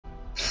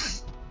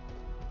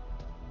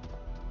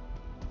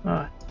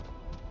Ah,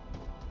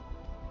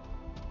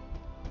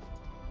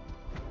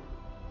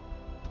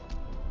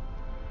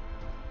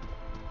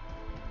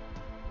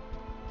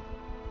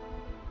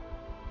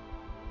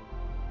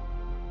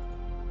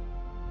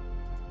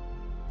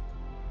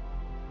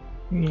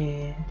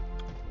 bien.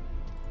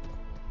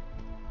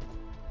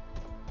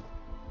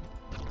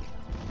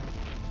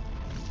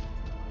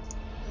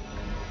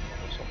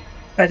 Eso.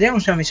 Ah,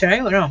 ¿tenemos una misión ahí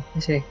o no?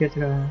 Ese es que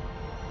otro.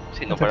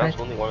 Sí, no, Otro para un planeta.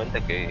 segundo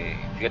igualmente que...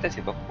 Fíjate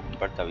si puedes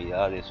comprarte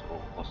habilidades o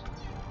cosas.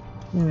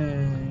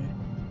 Mmm.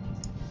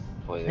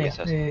 Pues debe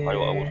ser así.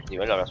 Algo, algún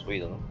nivel habrá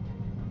subido, ¿no?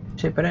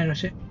 Sí, pará, no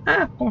sé.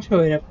 Ah, ¿cómo se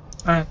ve?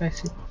 Ah, acá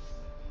sí.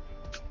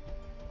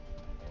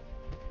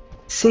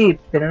 Sí,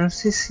 pero no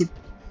sé si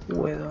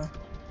puedo.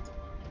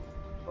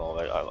 No,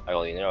 a ver,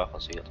 algo de dinero habrás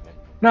conseguido también.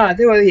 No,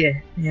 tengo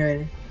 10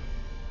 niveles.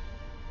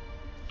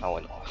 Ah,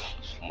 bueno,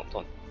 es un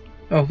montón.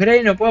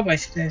 Upgrade no puedo porque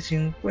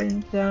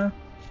 150.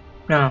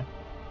 No,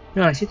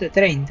 no,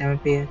 130 me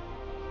pide.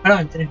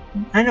 Perdón, 3.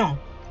 Ah, no.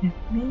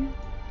 3000.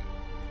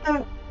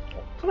 Ah,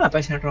 ¿por qué me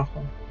aparece en rojo?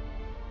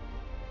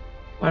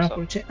 Ah, Puede no ser.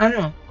 escuché. Ah,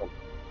 no.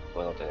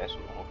 Pues no tenés,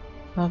 supongo.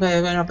 Ok,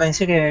 ok, no,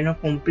 pensé que no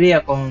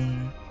cumplía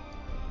con.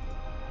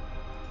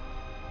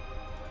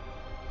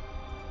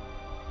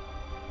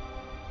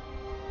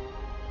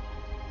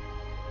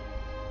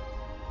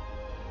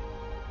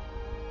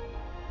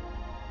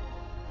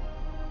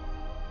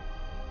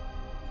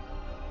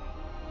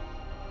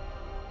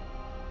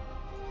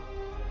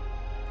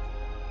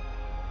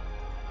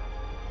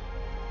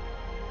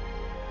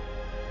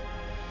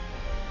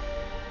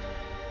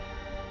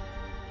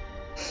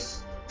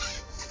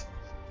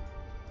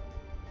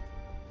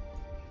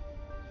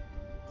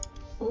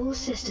 All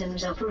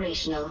systems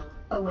operational.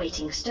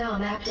 Awaiting star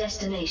map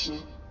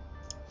destination.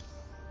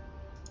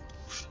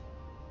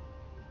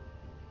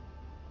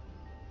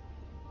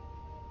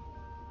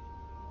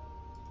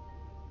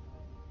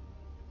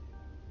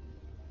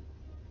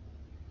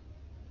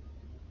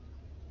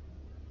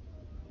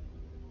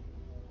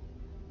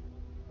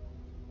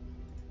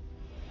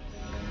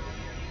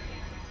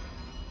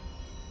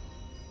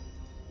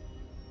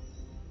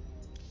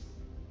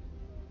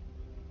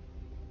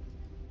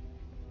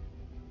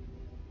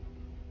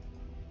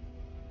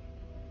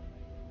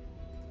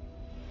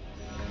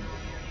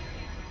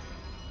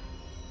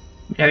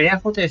 La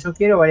habilidad justa que yo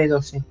quiero vale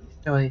 12.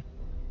 Tengo 10.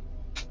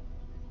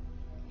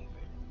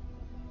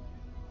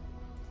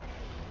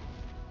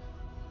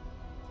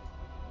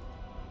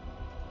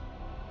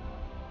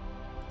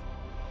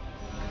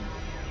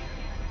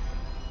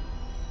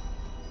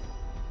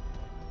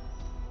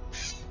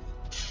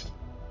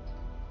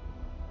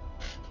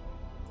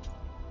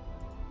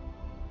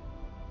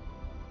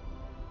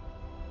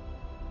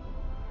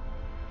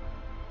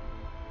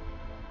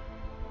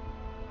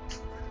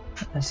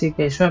 Así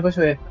que yo después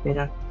voy a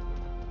esperar.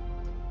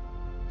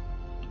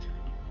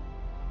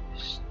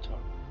 Esto,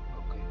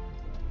 ok.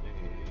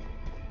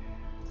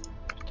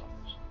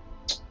 Estamos.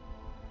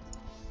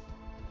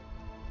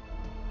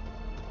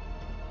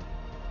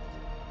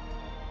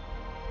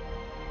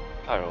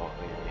 Claro,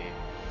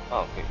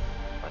 ah, ok.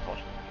 Ahora estamos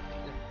en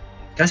Argentina.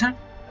 ¿Casa?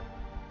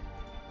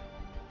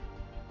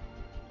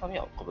 Ah,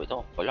 mira,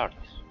 completamos polares.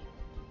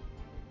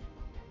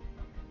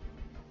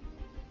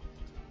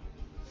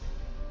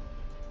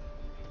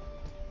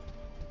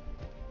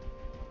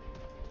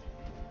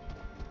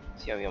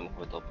 Sí, habíamos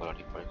completado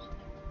polares, parece.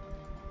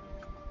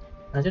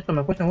 A esto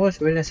me cuesta un huevo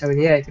subir las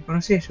habilidades. Tipo,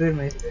 no sé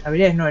subirme.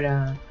 Habilidades no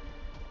era.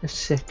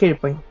 Es skill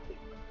point.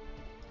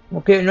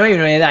 Como que no hay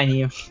uno de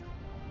daño.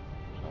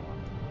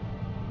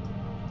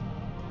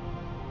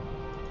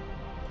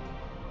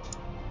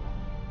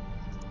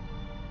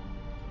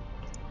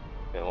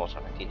 Pero vamos a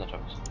Argentina otra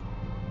vez.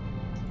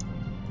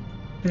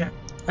 No.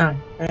 Ah,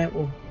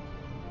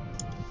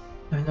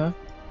 dos.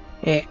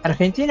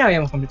 Argentina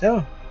habíamos completado.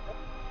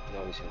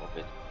 No, misión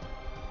completa.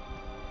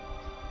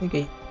 Ok.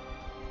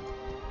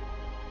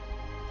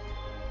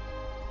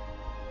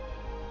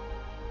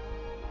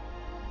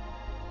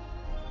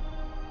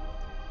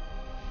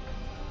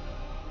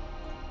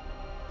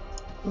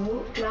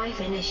 Warp drive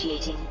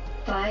initiating.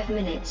 5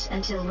 minutes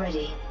until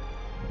ready.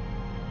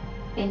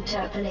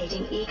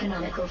 Interpolating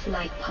economical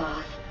flight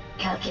path.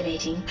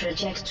 Calculating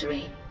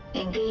trajectory.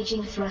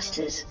 Engaging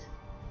thrusters.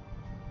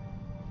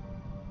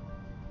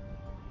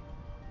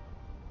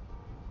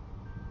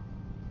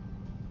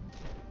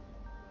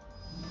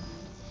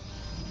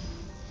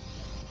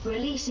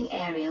 Releasing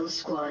aerial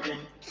squadron.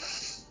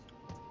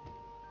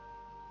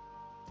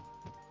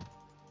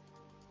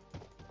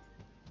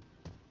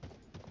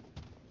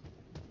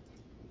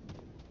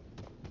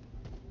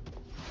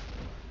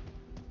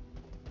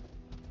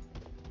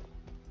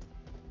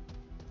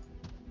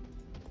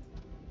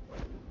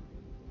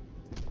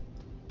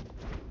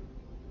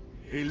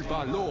 El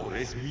valor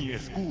es mi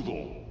escudo.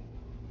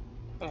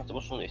 Ah,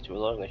 tenemos un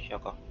distribuidor de energía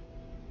acá.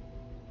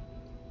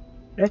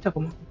 Pero esto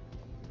como.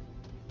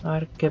 A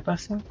ver qué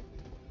pasa.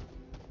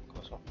 ¿Qué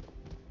pasó?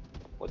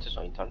 Puentes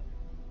son internos.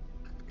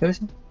 ¿Qué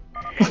ves?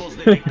 Hemos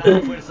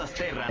detectado fuerzas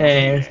terranos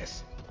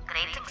libres.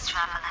 Greetings,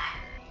 traveler.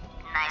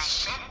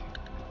 Nice ship.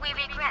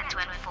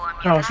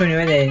 No, soy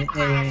nivel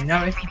de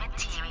naves.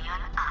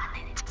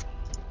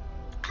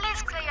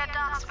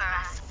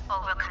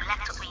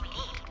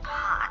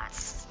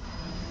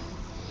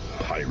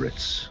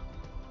 Pirates.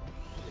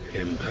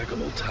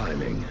 Impeccable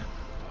timing.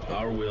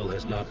 Our will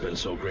has not been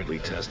so greatly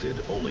tested,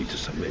 only to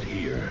submit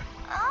here.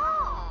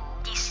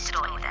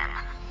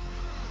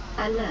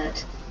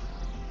 Alert.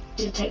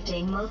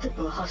 Detecting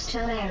multiple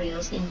hostile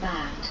aerials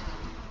inbound.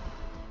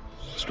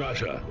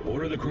 Strasha,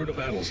 order the crew to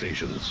battle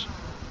stations.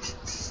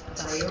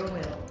 By your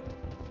will.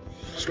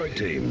 Strike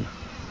team.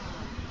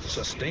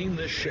 Sustain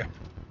this ship.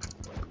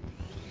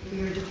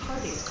 We are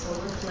departing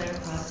solar flare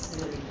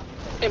proximity.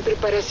 En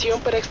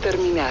preparación para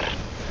exterminar.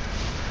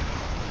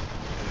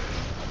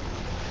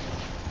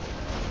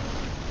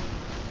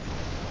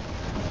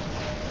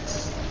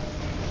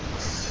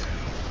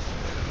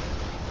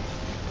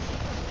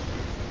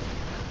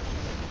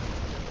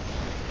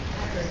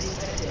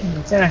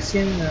 Lo están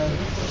haciendo.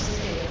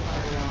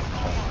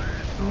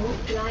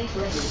 Warp drive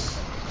ready.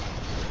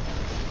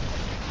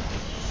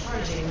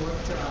 Charging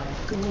warp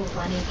drive. Warp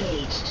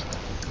unengaged.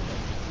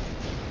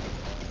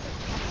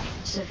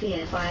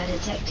 Sophia fire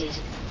detected.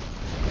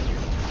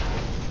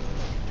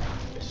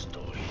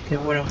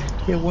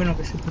 Qué bueno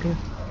que se perdió.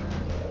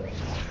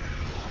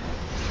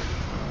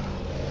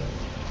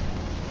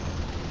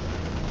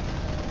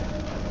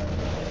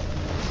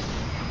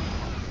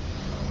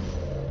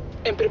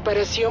 En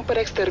preparación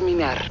para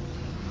exterminar.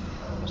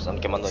 Nos están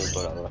quemando de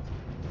todo lado.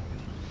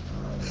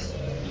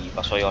 Y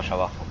pasó ahí allá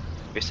abajo.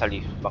 Ves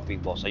salir, bajo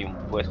Big Boss, hay un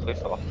buen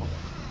jefe abajo.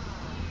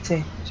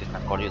 Sí. Se está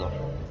corriendo.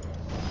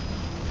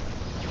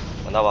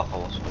 Anda abajo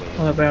vos, güey.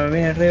 Bueno, pero me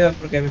viene arriba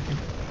porque me...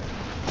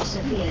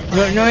 Sophia No,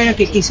 fire no era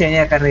que detected. quise venir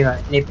acá arriba,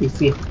 le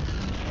pifié.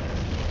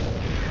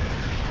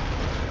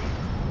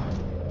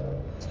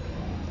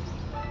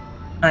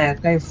 Ah, y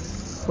acá hay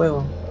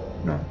fuego.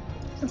 No.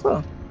 ¿Hay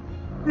fuego?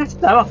 No,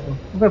 está abajo.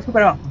 Ok, fui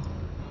para abajo.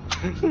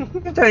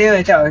 No estaba bien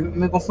donde estaba.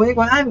 Me confundí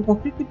con... Ah, me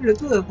confundí, qué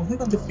pelotudo. Me confundí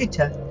con tu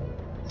flecha.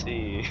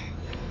 Sí.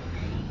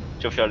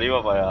 Yo fui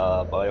arriba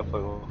para ver el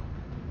fuego.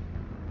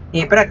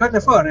 Y espera, que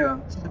otro fuego arriba.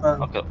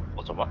 Aunque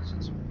otro más.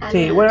 Sí,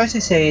 igual a Alert.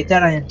 veces se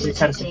tardan en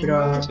expresarse, Detecting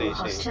pero... multiple Sí,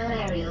 sí.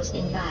 hostile aerials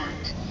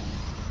inbound.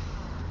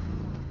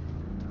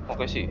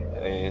 Aunque sí,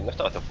 no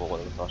estaba este fuego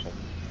cuando estaba yo.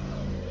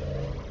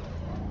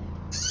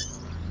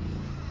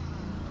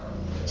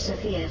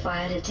 Sophia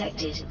fire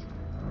detected.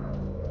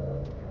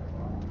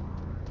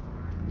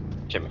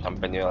 Che, me están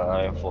prendiendo la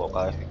nave en fuego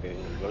cada vez que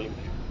lo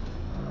limpio.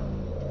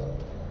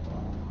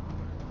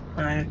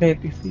 Ah, acá le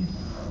pifié.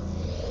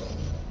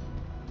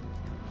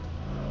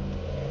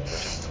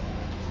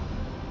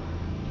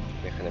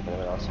 Dejen de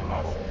ponerme la base en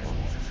fuego.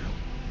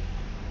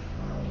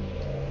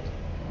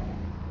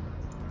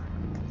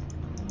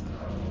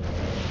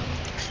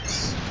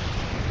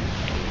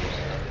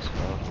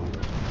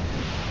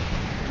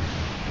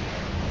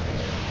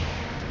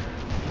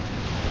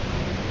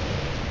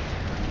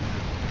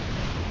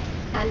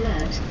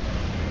 Alert.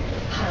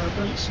 Hull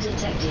breach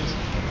detected.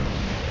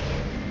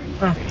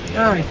 Ah,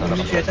 y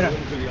me estoy atrás.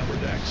 Moving to the upper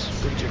decks,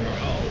 breaching our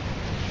hull.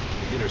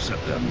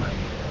 Intercept them.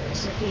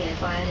 Sophia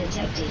fire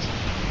detected.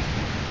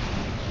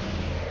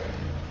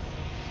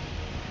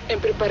 En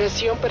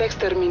preparación para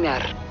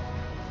exterminar.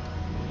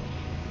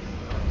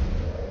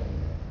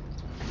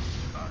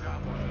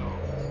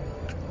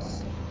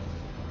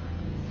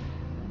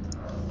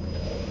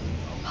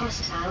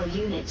 Hostile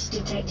units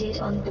detected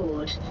on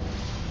board.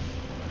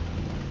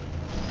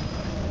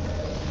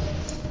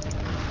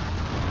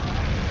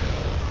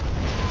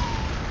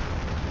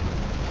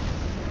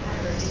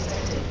 Hacker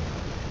detected.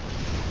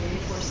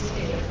 Reinforcing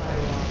data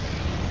firewall.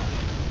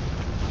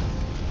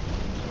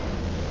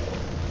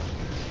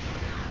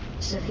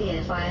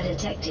 Sophia fire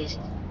detected.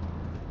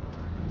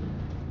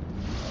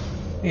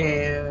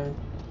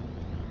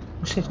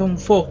 No sé, es un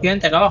fuego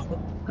gigante acá abajo.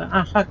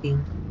 Ah, hacking.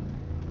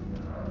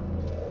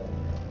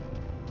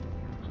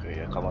 Ok,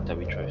 acá mata el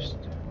bicho este.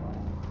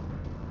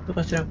 ¿Qué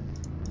pasó?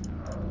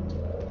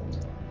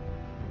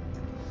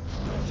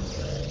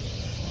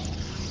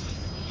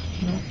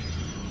 No.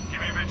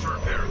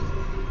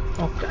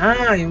 Ok, ah,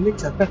 hay un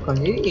bicho acá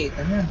escondido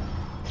también.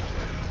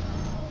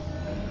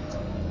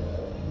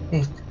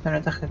 Listo, ahora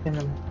está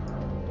hackeando.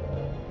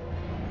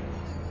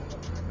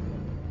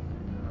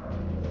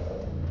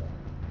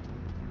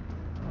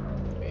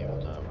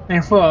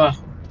 Hay fuego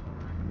abajo.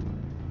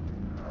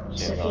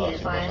 Sí, Sophia nada,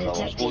 sí, fire pasa nada.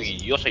 detected. Uy,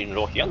 Dios, hay un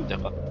lobo gigante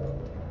acá.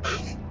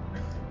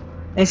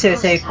 Ese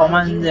es el Hostile units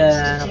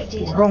comanda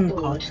detected on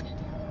Ronco. board.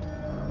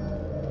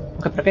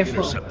 Ok, pero acá hay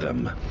fuego. Intercept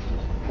them.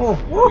 We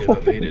We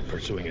have evaded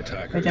pursuing Ahí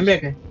attackers. también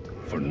que.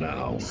 For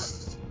now.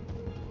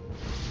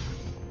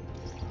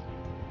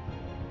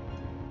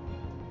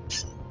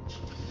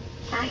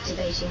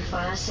 Activating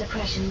fire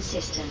suppression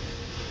system.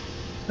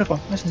 Loco,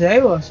 ¿no sé si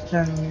hay vos?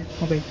 Ya,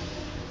 ok.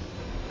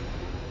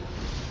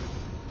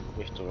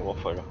 Listo, me voy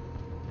fuera.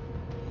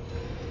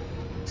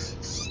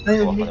 Hay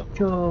un Ojalá.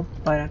 bicho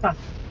para acá.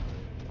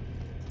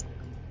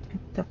 ¿Qué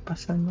está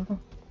pasando acá?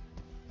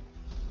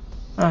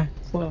 Ah,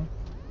 fuego.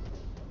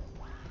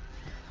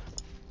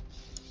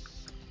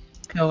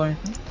 ¿Qué hago con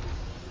esto?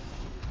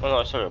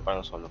 No, eso lo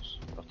reparan solos,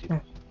 los tipos.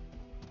 Ah.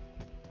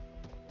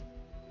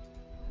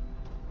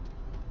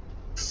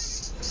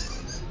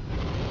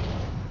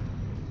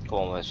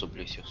 Como de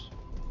suplicios.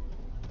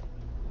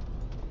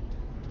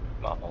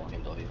 Vamos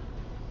bien todavía.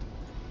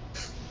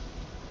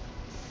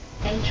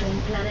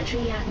 Entering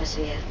planetary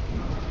atmosphere.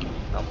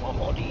 Vamos a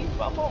morir,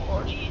 vamos a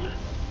morir.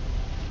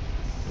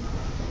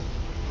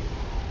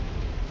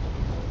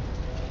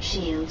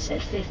 Shields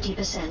at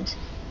 50%.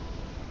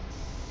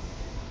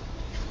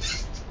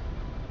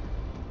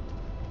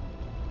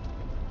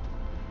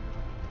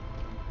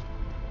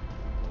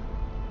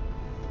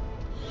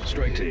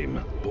 Strike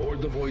team,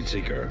 board the Void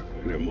Seeker.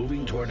 We're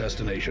moving to our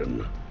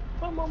destination.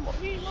 Vamos a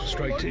morir, vamos a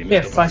Strike morir. team Qué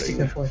is fácil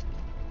que departing. fue.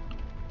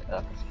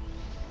 Ah,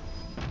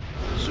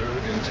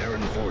 Zerg and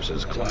Terran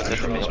forces clash se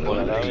terminó on por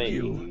la an nave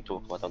AU. y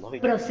tuvo que matar a unos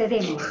bichos.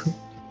 Procedemos.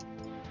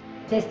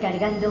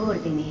 Descargando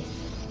órdenes.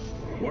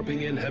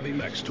 Warping in heavy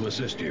mechs to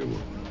assist you.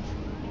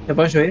 ¿Te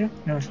puedes subir?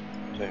 No sé.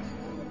 Sí,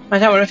 Ah,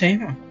 ya volviste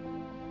mismo.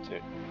 sí.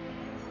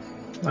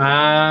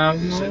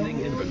 Vamos. Sending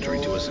infantry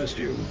to assist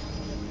you.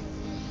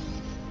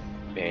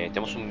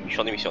 Tenemos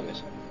 1.000.000 de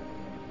misiones.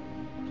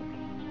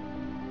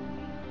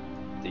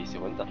 ¿Te diste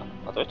cuenta?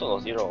 A todo esto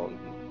nos dieron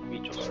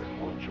bichos.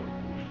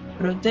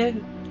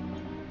 Protege.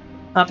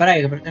 Ah, pará,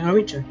 que proteger los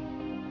bichos.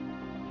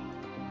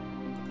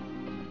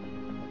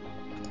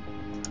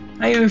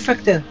 Hay un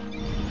infected.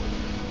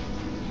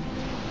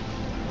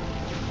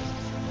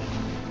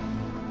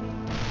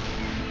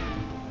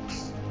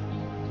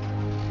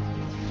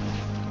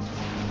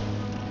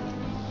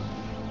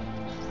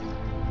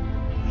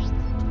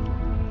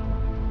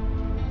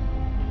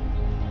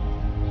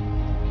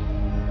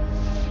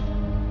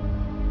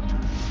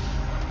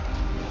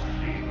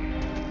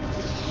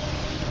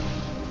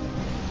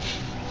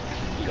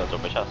 Y lo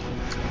atropellas.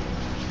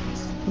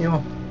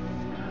 Digo,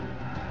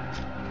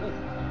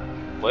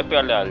 ¿Puedes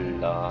pegarle a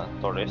la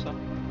torre esa?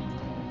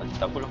 ¿Al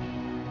tentáculo?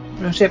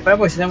 no sé, pará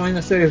porque se está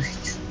moviendo solo el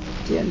bicho.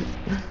 Entiendo.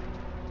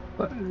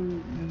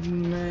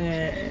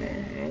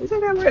 Se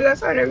está moviendo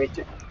solo el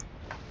bicho.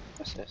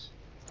 ¿Qué haces?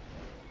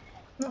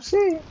 No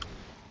sé.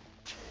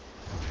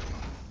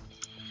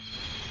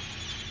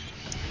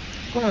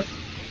 ¿Cómo?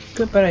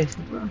 ¿Qué parece?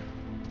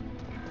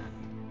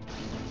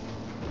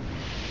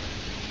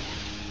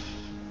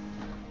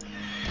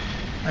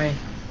 Ahí.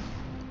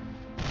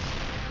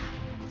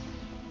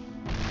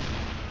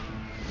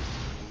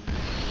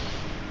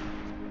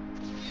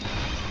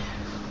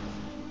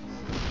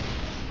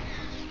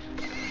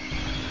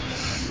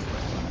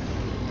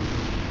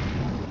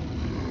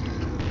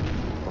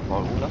 Por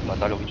favor, alguna,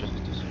 matar a los bichos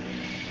estos.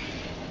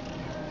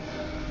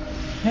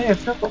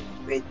 Flaco,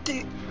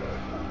 vete.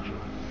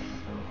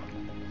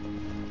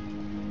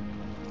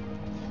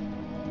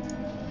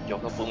 Yo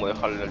no podemos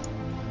dejarle el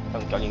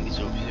tanque a alguien que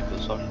se lo quise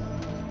usar.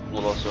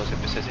 Uno de los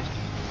NPCs.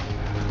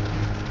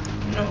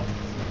 No.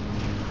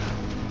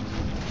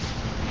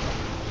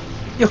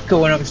 Dios, qué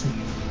bueno que soy.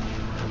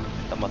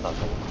 Están matando.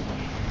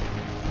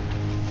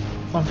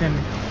 Confía en mí.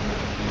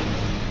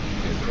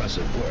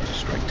 Impressive work,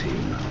 Strike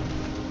team.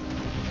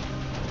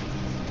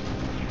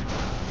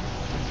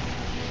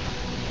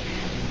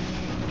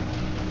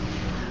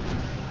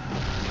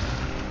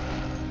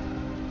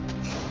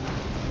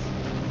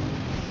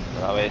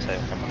 Cada vez hay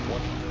están más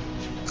muertos.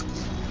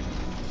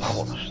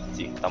 Vamos,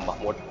 sí, están más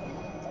muertos.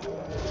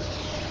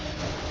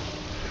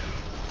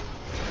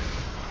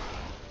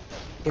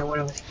 Qué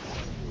bueno que soy.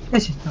 ¿Qué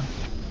es esto?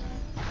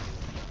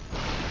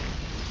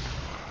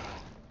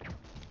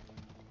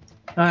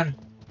 A ver.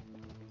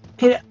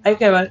 Hay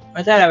que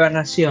matar a la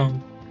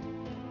aberración.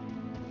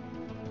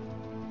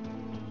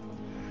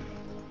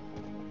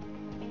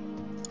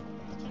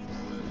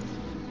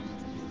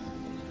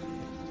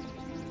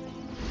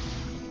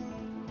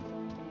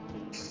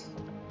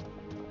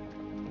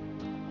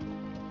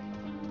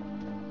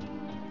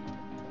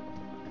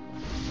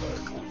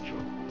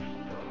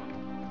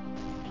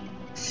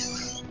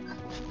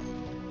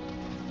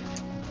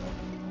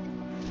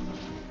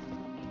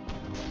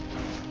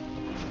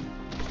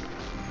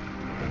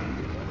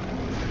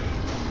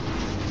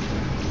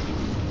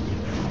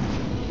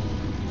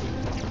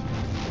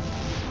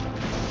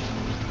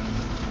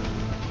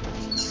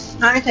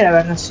 Ah, esta es la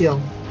aberración.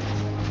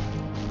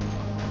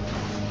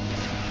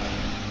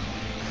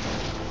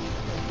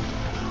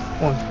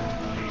 Uy.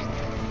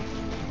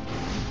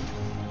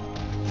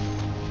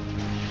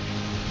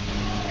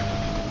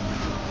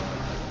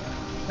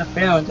 ¿Estás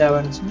peleando contra la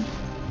aberración?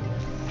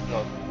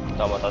 No,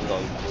 estaba matando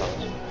a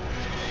infectados.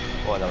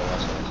 O a la verdad.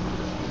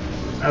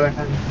 A ver,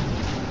 dale.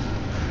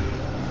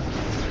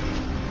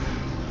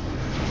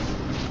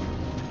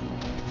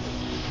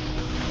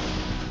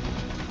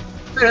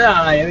 Pero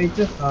dale,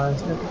 bicho, joder,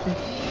 se lo puse.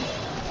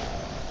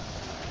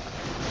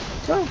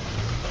 Chao.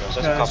 No se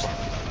escapa.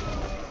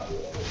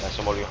 Ya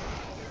se volvió.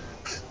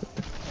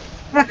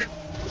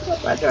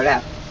 Para otro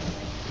lado.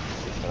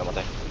 Me la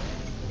maté.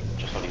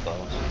 Yo solito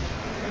además.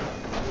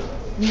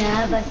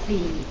 Nada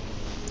así.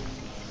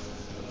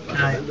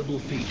 Ay. Commendable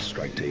feat,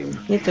 Strike team.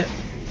 Y esto.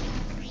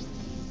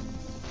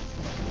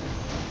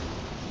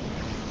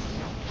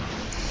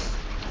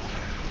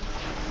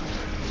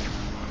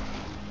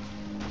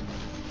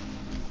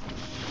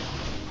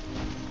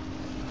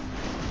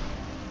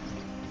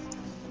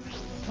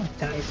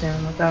 está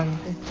eterno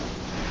tanque.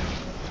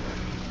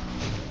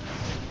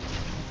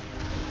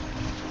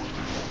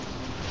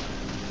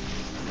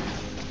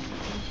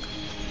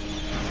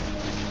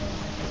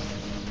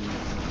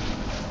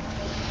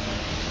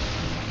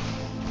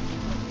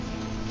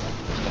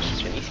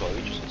 Está llenísimo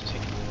de bichos este sí.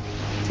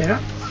 ¿Será?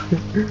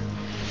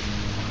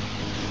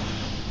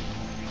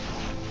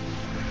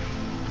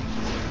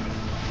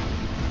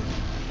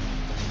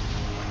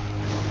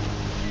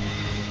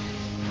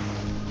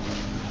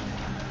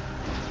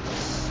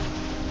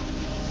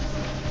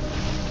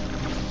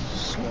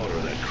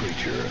 Slaughter that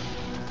creature.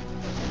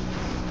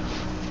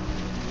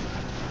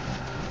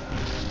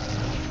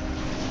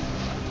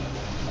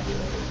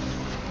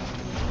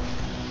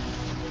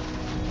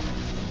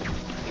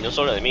 Y no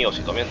solo enemigos,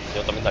 sino también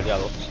de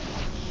aliados.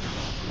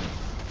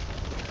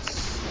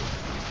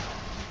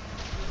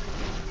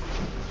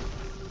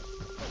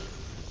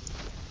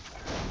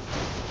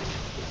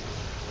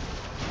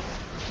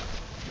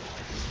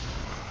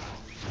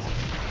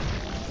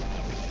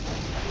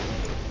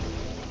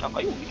 Acá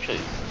hay un bicho de...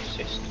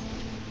 ¿Qué es esto?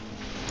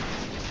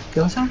 ¿Qué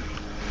cosa?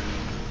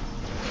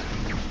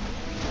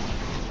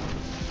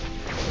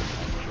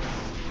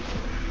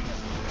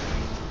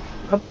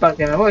 Opa,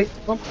 que me voy.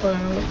 Opa, que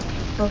me voy.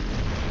 Opa.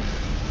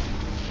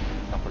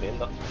 ¿Estás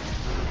poniendo?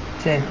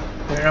 Sí,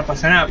 pero no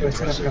pasa nada,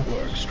 profesor. Impressive Pero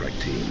work, Strike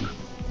Team.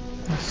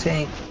 no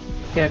sé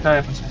qué acaba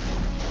de pasar.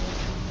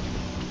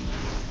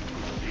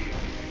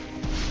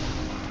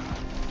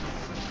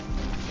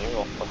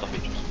 Tengo cuántos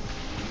bichos.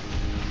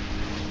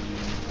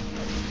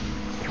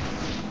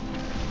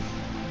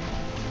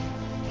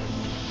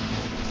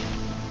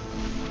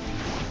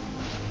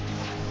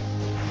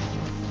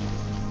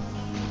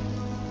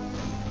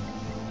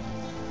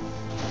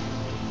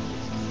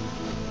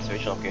 Ese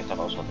bicho no quiere estar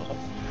con nosotros, ¿eh?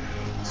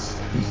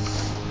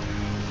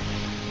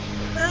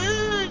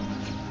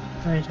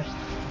 Ahí ya.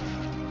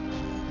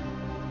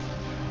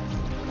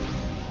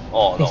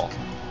 Oh no, Listo.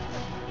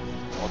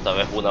 otra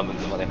vez una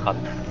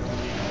manejando.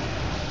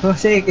 No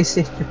sé qué es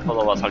esto.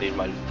 Todo va a salir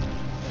mal.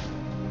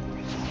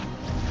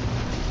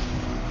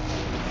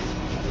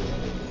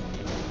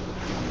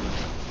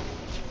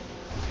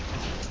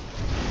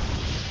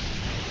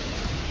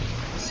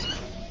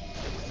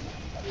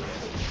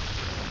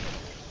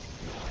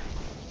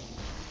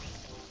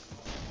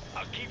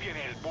 Aquí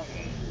viene el boom.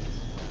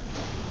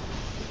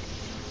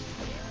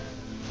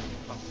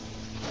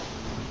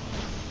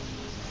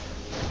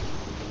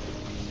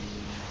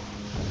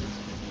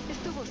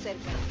 Estuvo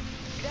cerca.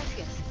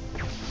 Gracias.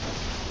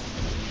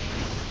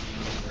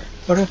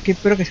 Por Dios, qué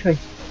pero que soy.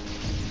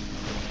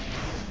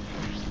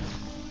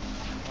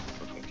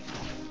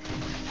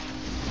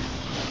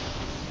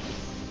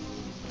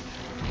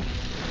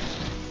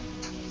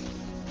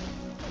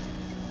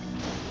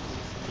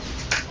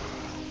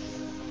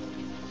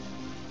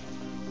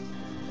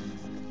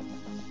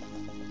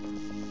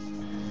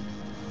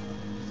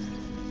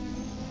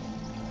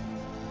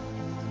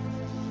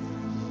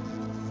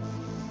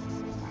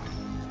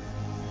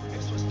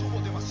 Eso estuvo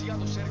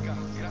demasiado cerca.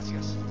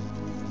 Gracias.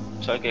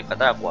 Solo hay que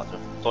rescatar a 4.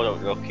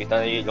 Todos los que están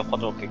ahí, los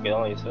 4 que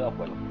quedaron ahí se da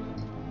bueno.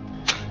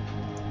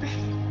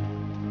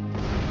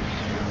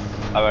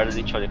 Haber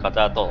dicho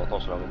rescatar a todos, no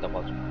solamente a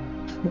 4.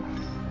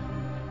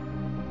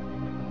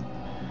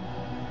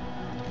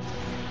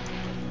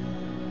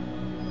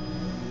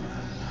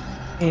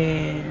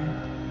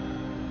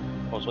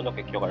 Pues uno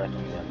que quiero ganar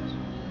estos minerales.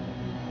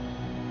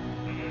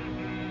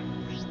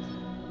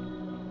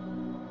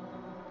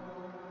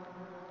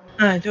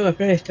 Ah, tengo que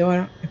explorar esto.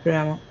 Bueno,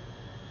 esperamos.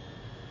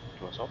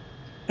 ¿Qué pasó?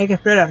 Hay que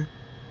explorar.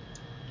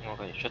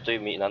 Ok, yo estoy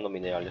minando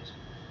minerales.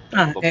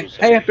 Ah, Tengo hay cruce.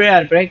 que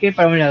explorar, pero hay que ir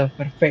para un lado.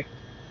 Perfecto.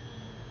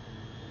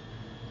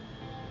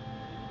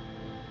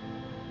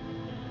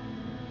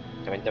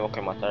 También tenemos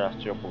que matar a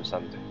Astro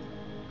Pulsante.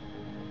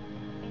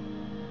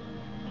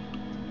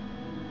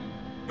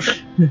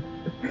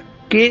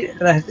 ¿Qué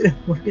rastro?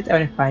 ¿Por qué estaba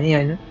en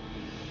español, no?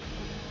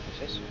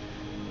 ¿Qué es eso?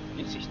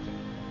 ¿Qué hiciste?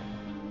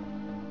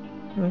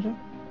 No sé.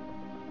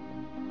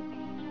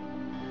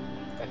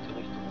 Ah,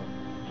 estoy listo.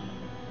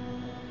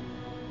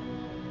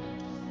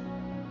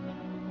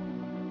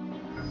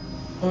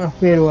 Unos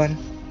fui al lugar.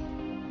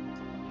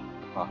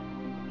 Ah.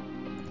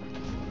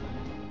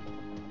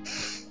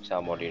 Se va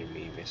a morir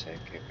mi PC,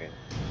 qué pena.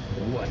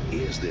 What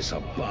is this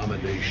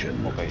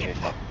abomination? Ok, ya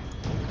está.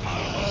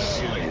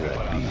 Slay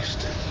that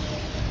beast.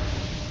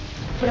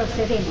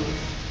 Procedemos.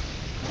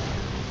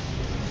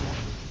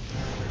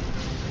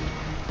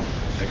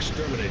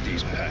 Exterminate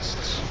these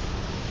pests.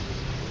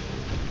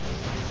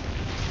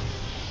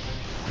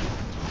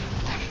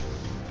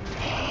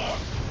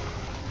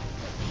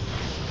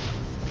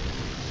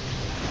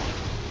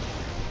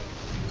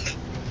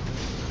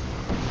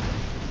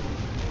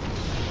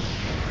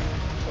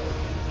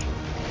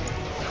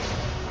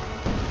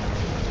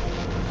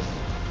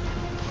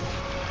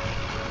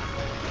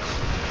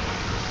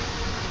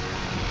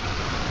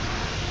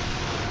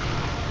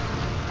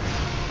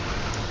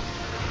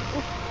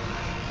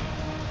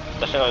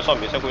 Está lleno de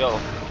zombies, cuidado.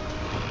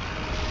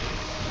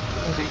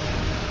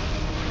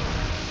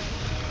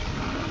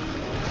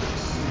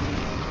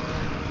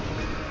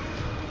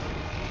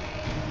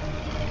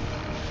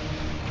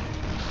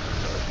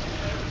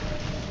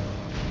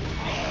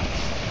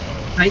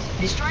 Ay,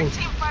 ay, Strike pucha.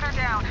 team fighter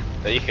down.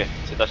 Te dije,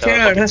 se te ha Sí,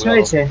 llegado no, el no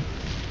zombie, cuidado. ese.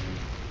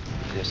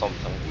 Y de zombie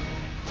también.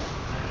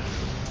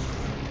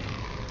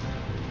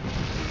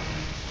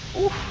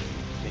 Uff,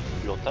 me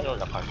explotaron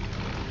la cara.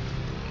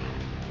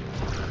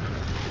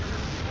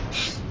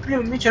 Hay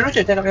un bicho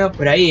noche está cambiado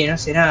por ahí, no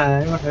hace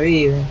nada, no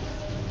revive.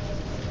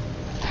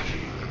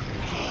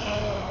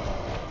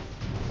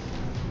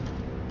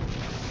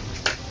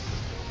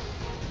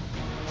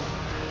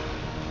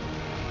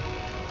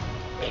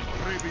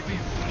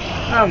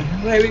 Vamos,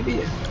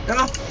 revive.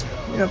 No,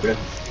 mira, pero.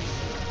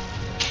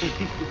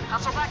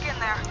 Hustle back in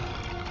there.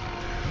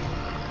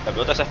 La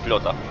pelota se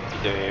explota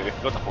y te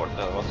explota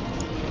fuerte además.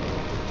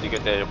 Así que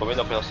te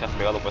recomiendo que no seas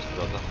pegado por esa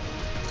pelota.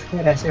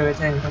 Gracias,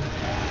 que tengo.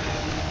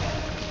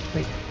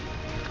 Uy.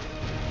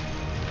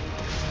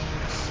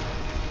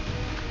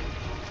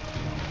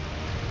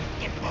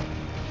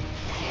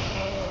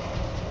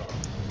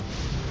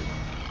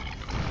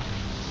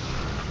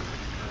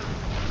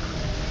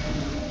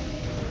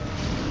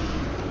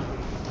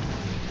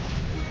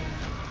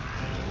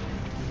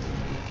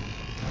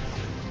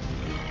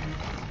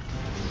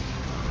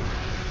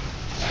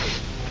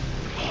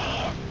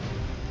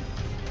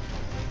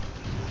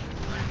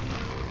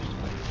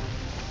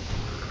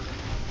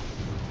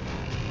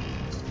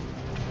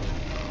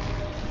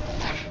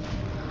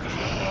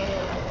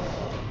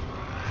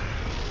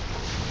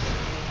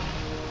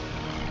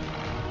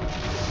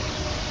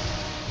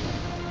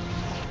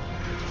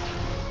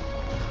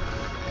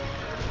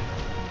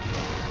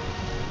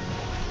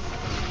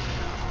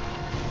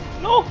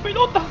 ¡No,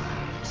 pelota!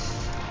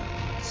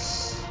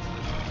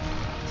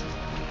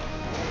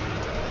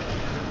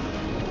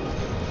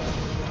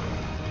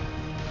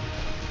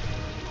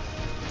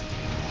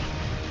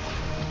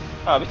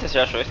 Ah, ¿viste ese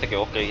rayo este que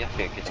vos creías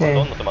que te Sí.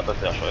 mató? No te mató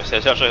ese rayo, ese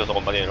rayo es otro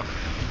compañero.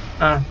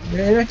 Ah,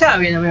 lo estaba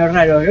viendo medio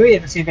raro. Lo vi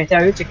recién que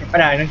estaba bicho que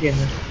pará, no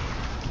entiendo.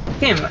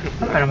 ¿Qué?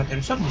 Van a matar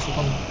los zombies,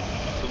 supongo.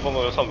 Supongo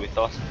que los zombies,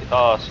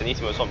 estaba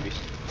llenísimo de zombies.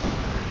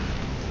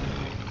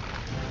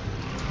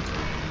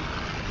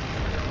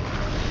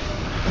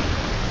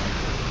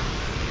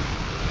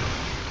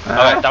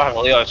 A ver, estabas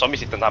rodeado de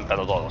zombies y te estaban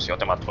pegando todos. Si no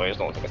te mató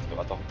eso, no sé qué te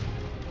mató.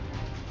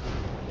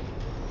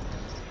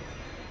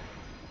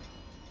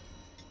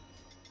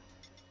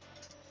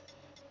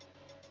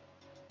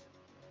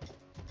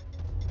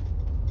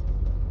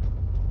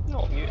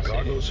 No, mi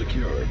Cargo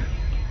secured.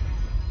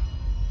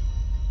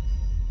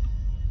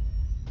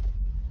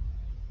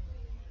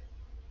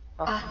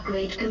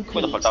 Upgrade Creo que nos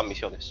complete. faltaban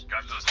misiones.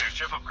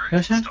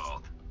 ¿No sé?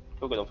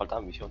 Creo que nos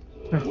faltaban misiones.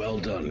 Well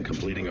done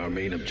completing our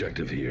main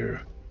objective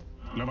here.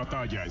 La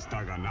batalla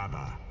está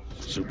ganada.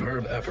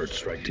 Superb effort,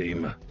 Strike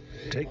Team.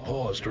 Take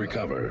pause to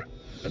recover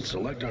and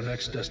select our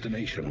next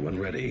destination when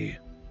ready.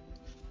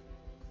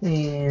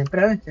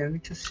 Para este,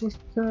 bichos estos.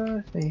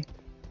 Sí.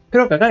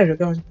 Creo que acá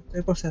desbloqueamos un montón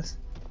de cosas.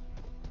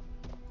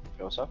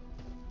 ¿Qué pasa?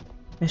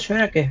 ¿Me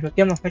suena que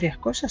desbloqueamos varias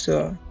cosas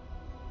o.?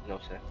 No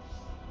sé.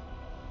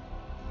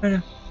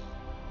 Bueno.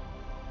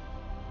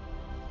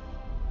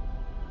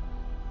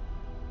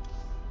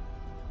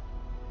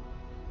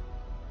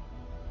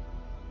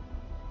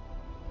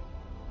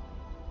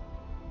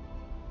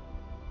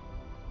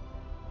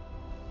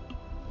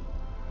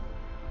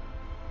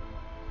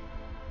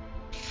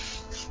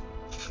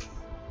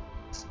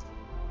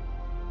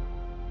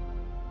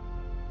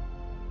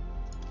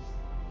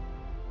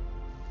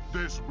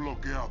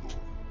 Desbloqueado.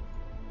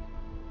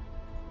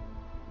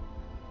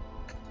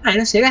 Ah,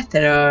 no se gasta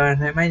los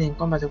Remaining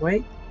Combat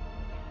Weight.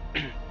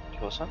 ¿Qué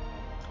cosa?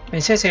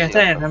 Pensé que se Sí,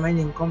 gastaba en gasta.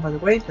 Remaining Combat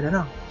Weight, pero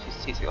no.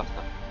 Sí, se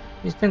gasta.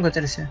 Yo tengo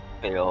 13.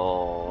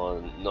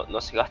 Pero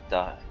no se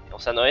gasta. O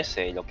sea, no es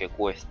lo que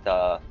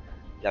cuesta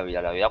la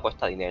vida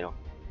cuesta dinero.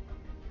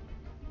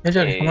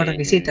 Eso que es como un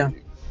requisito.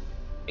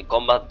 El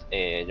combat,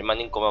 el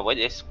Manning Combat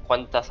Weight es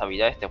cuántas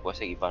habilidades te puedes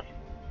equipar.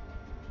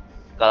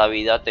 Cada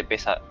habilidad te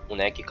pesa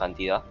una X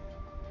cantidad.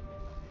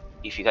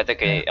 Y fíjate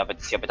que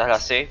si apretas la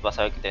C, vas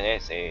a ver que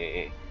tenés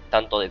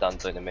tanto de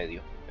tanto en el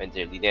medio.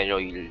 Entre el dinero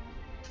y el.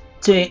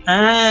 Sí,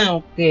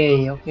 ok.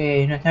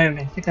 No está bien,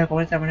 pensé que era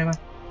como esta manera más.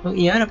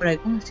 Y ahora para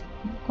 ¿cómo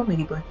me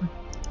equipo esto?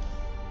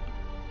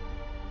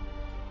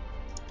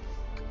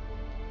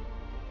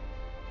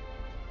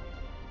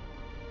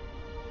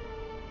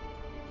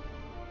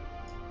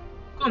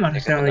 ¿Cómo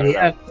Tenés que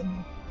habilidad?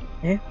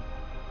 ¿Eh?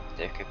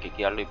 Tenés que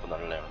cliquearlo y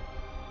ponerlo negro.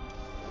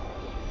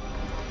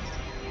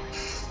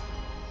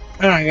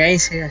 Ah, que ahí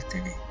se gasta.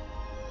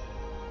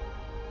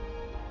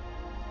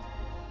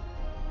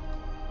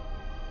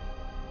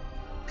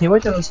 Me voy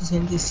a los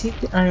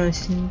 67. Ah, no,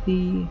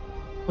 68.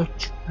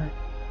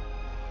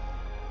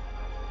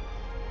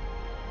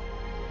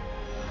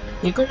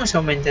 ¿Y cómo se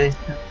aumenta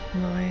esto?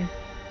 No,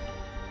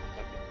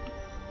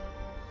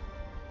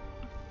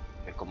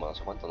 Es como no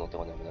sé cuánto, no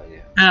tengo ni la menor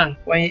idea. Ah,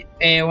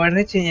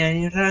 guardé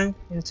y rank.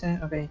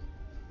 Ok.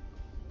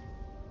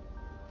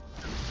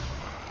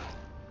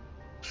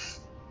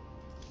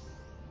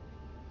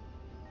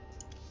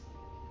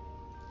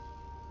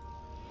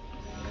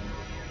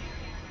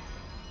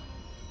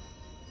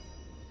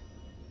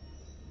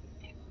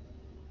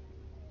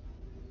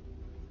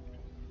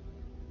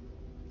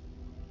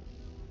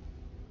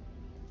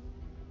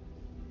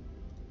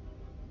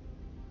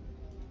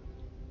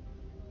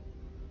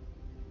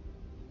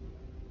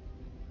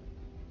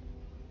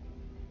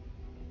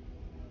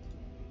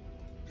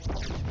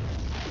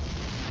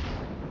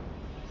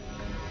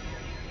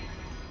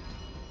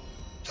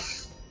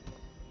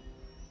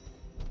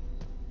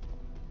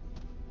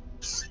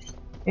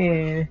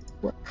 Bueno,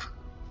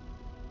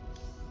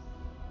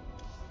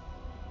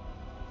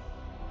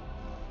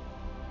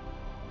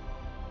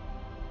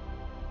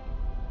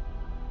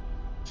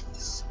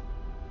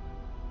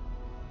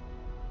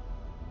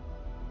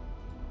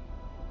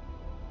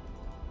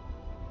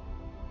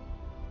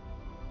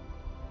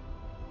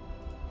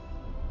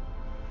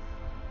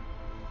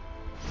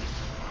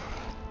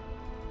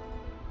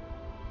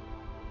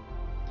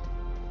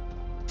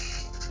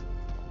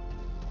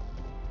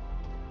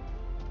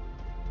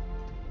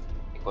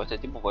 Y con este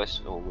tipo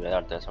puedes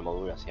upgradearte las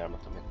armaduras y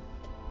armas también.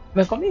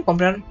 ¿me conviene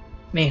comprar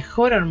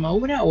mejor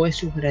armadura o es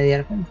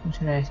subgradear? ¿Cómo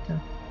funciona esto?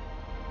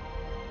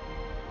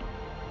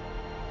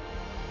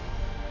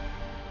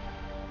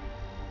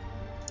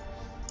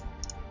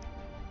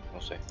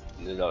 No sé.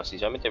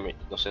 Sinceramente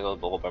no sé dónde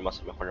puedo comprar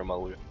más mejor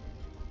armadura.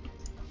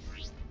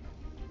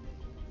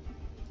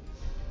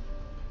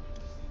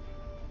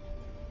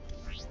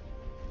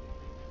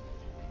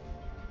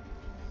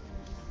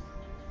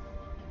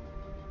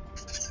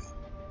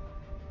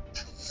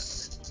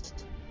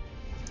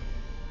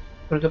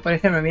 Porque por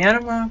ejemplo mi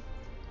arma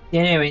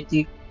tiene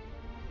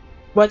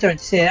 24,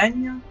 26 de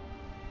daño.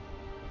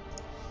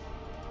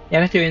 Y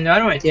acá estoy viendo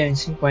armas que tienen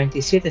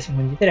 57,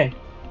 53.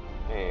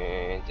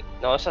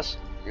 No, esas,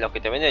 lo que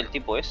te vende el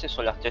tipo ese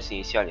son las tres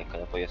iniciales que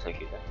no podías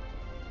elegir.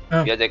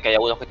 Ah, Fíjate que hay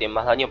algunos que tienen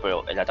más daño,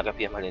 pero el ataque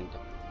speed es más lento.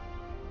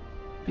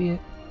 pide-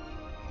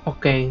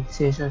 ok,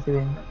 sí, eso estoy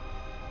viendo.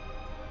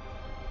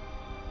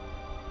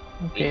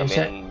 Ok, Y o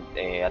sea,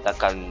 también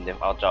atacan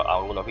a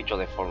algunos bichos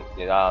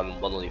le dan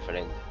un bonus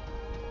diferente.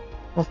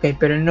 ok,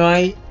 pero no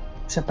hay.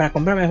 O sea, para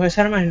comprar mejores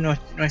armas no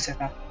es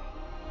acá.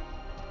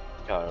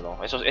 Claro,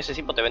 no. Ese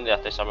tipo te vende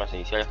las tres armas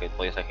iniciales que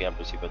podías elegir al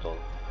principio de todo.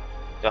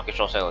 Es que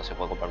yo no sé dónde se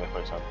puede comprar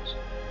mejores armas.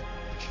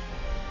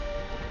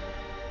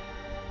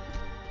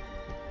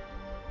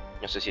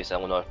 No sé si es en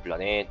alguno de los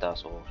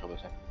planetas o yo qué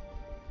sé.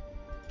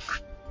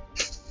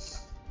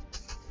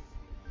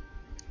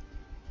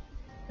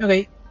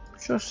 Ok,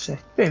 yo sé,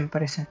 estoy me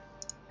parece.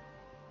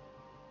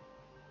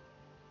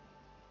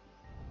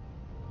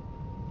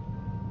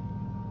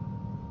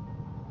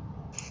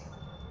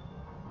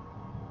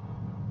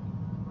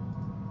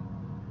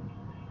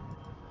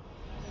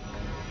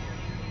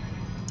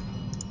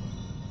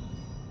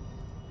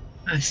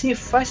 Así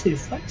fácil,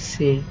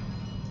 fácil.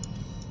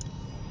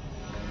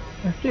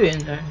 No estoy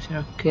viendo si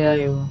nos queda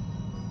algo.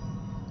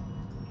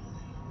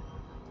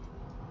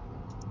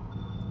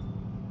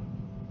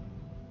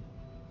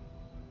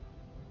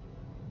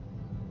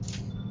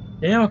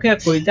 Tenemos que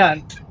ocultar.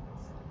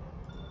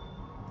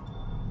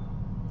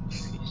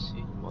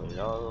 Difícil,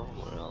 modelado,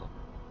 modelado.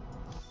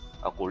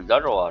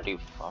 ¿Ocultar o a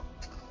rifa?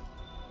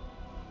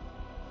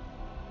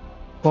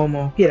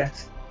 Como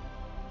quieras.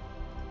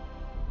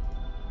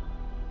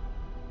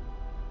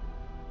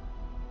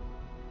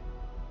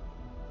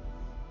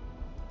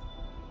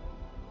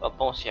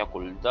 Vamos a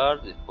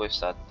ocultar,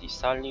 después a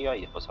Tisalia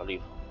y después a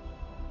rifa.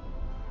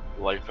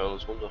 Igual, espera un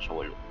segundo, yo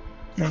vuelvo.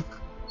 No.